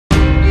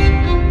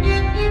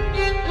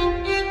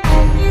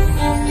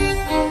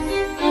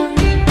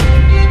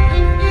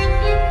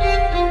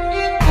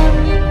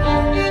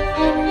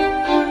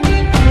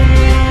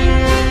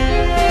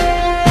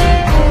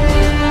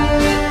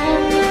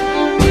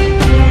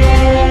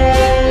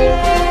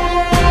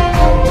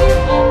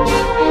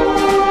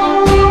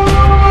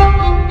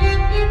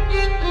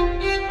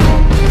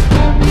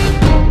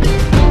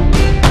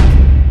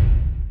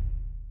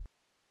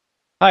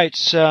Hi,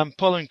 it's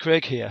Paul and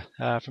Craig here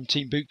from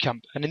Team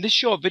Bootcamp, and in this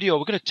short video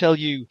we're going to tell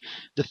you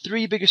the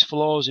 3 biggest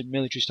flaws in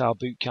military style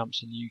boot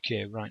camps in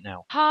the UK right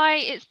now. Hi,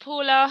 it's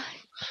Paula.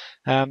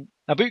 Now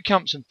boot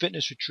camps and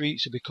fitness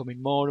retreats are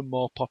becoming more and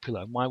more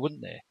popular, and why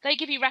wouldn't they? They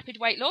give you rapid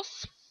weight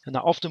loss. And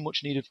that often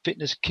much needed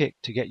fitness kick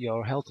to get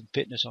your health and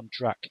fitness on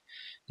track.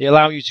 They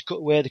allow you to cut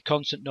away the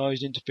constant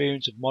noise and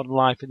interference of modern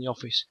life in the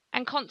office.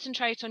 And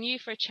concentrate on you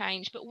for a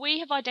change, but we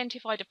have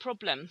identified a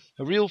problem.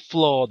 A real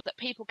flaw that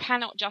people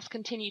cannot just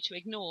continue to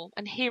ignore,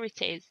 and here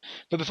it is.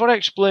 But before I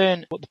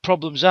explain what the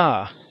problems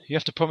are, you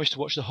have to promise to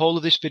watch the whole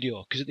of this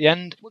video, because at the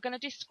end we're going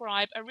to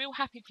describe a real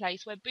happy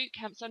place where boot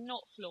camps are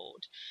not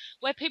flawed,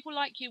 where people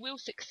like you will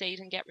succeed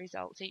and get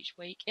results each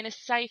week in a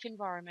safe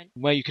environment.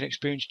 Where you can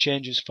experience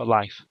changes for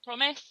life.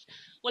 Promise?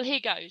 Well, here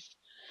goes.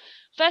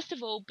 First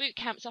of all, boot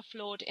camps are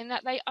flawed in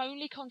that they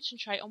only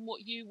concentrate on what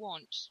you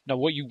want. Now,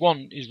 what you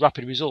want is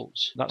rapid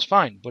results. That's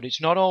fine, but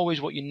it's not always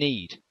what you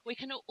need. We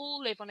can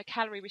all live on a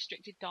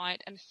calorie-restricted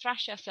diet and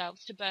thrash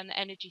ourselves to burn the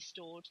energy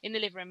stored in the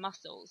liver and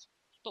muscles.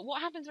 But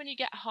what happens when you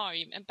get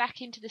home and back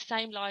into the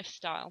same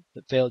lifestyle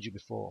that failed you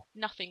before?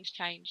 Nothing's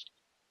changed.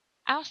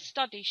 Our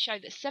studies show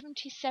that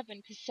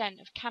 77%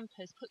 of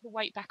campers put the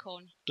weight back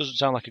on. Doesn't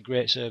sound like a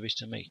great service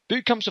to me.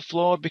 Boot camps are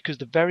flawed because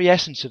the very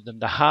essence of them,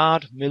 the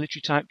hard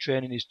military type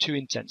training, is too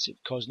intensive,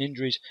 causing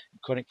injuries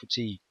and chronic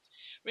fatigue.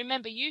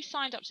 Remember, you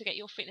signed up to get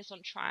your fitness on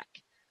track.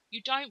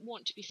 You don't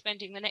want to be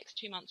spending the next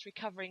 2 months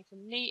recovering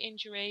from knee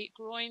injury,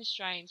 groin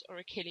strains or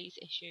Achilles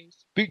issues.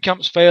 Boot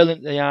camps fail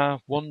in that they are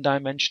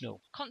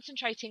one-dimensional,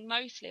 concentrating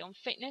mostly on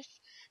fitness,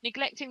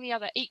 neglecting the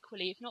other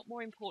equally if not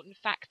more important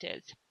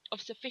factors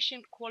of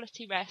sufficient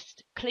quality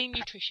rest, clean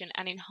nutrition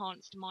and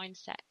enhanced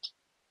mindset.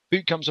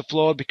 Boot camps are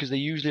flawed because they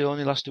usually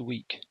only last a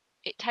week.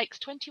 It takes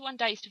 21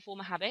 days to form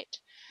a habit.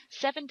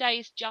 7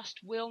 days just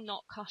will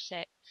not cut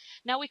it.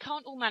 Now, we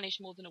can't all manage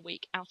more than a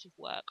week out of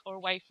work or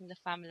away from the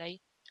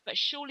family, but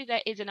surely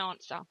there is an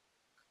answer.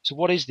 So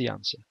what is the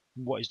answer,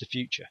 and what is the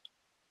future?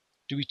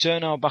 Do we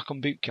turn our back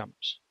on boot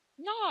camps?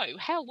 No,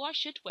 hell, why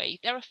should we?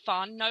 They're a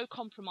fun, no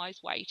compromise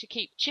way to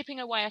keep chipping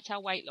away at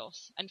our weight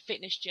loss and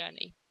fitness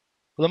journey.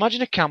 Well,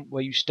 imagine a camp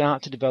where you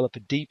start to develop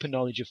a deeper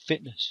knowledge of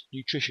fitness,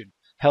 nutrition,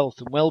 health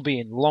and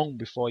well-being long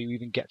before you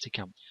even get to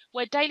camp.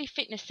 Where daily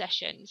fitness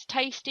sessions,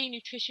 tasty,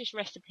 nutritious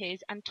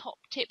recipes and top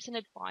tips and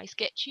advice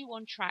get you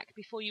on track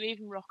before you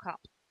even rock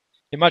up.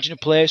 Imagine a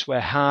place where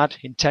hard,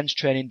 intense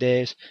training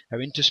days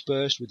are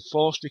interspersed with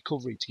forced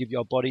recovery to give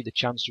your body the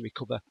chance to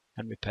recover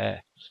and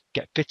repair.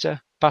 Get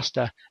fitter,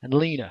 faster and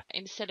leaner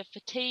instead of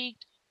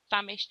fatigued,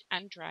 famished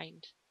and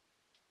drained.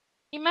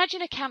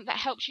 Imagine a camp that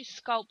helps you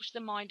sculpt the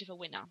mind of a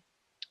winner,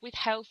 with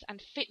health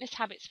and fitness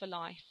habits for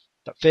life.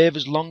 That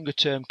favours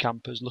longer-term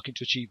campers looking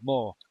to achieve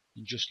more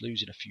than just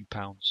losing a few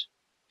pounds.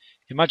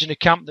 Imagine a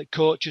camp that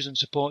coaches and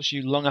supports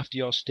you long after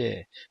your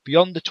stay,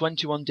 beyond the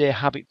 21-day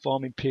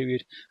habit-forming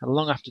period and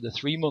long after the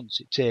 3 months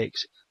it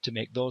takes to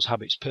make those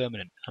habits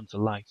permanent and for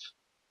life.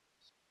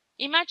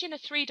 Imagine a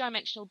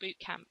 3-dimensional boot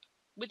camp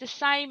with the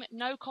same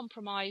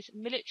no-compromise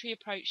military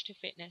approach to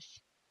fitness,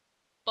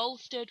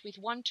 bolstered with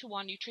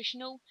one-to-one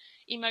nutritional,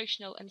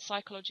 emotional and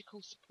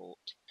psychological support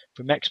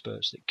from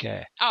experts that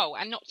care. Oh,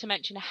 and not to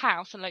mention a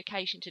house and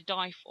location to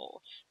die for,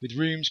 with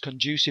rooms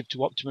conducive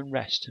to optimum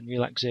rest and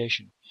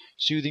relaxation,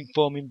 soothing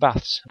foaming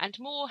baths and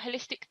more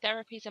holistic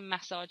therapies and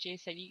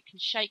massages so you can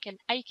shake an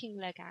aching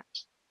leg at.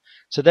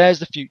 So there's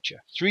the future.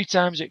 3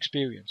 times the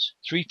experience,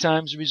 3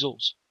 times the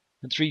results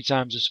and 3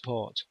 times the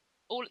support.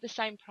 All at the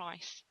same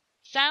price.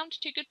 Sound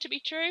too good to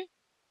be true?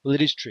 Well,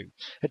 it is true.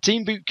 At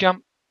Team Bootcamp,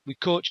 we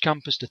coach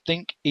campers to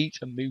think, eat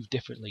and move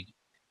differently.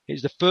 It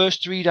is the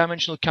first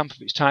 3-dimensional camp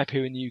of its type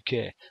here in the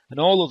UK, and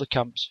all other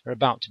camps are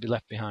about to be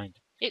left behind.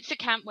 It's a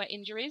camp where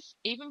injuries,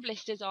 even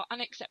blisters, are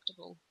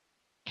unacceptable.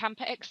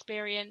 Camper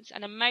experience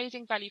and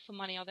amazing value for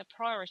money are the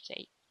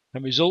priority.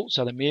 And results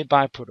are the mere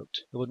byproduct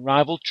of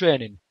unrivaled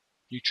training,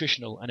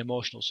 nutritional and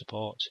emotional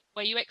support.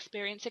 Where you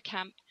experience a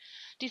camp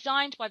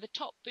designed by the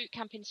top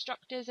bootcamp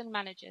instructors and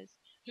managers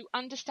who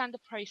understand the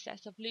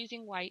process of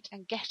losing weight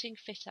and getting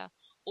fitter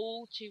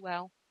all too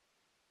well.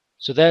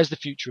 So there's the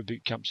future of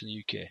boot camps in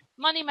the UK.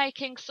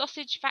 Money-making,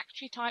 sausage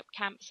factory-type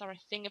camps are a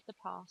thing of the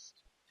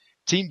past.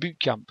 Team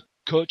Bootcamp,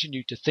 coaching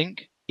you to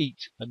think, eat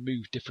and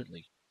move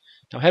differently.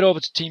 Now head over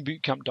to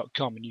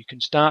teambootcamp.com and you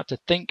can start to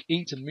think,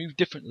 eat and move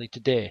differently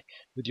today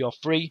with your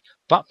free,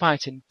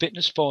 fat-fighting,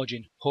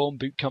 fitness-forging home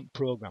bootcamp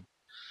program.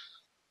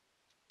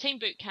 Team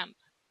Bootcamp.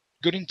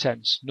 Good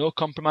intense, no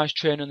compromise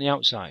training on the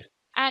outside.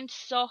 And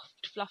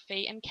soft,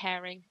 fluffy and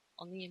caring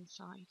on the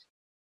inside.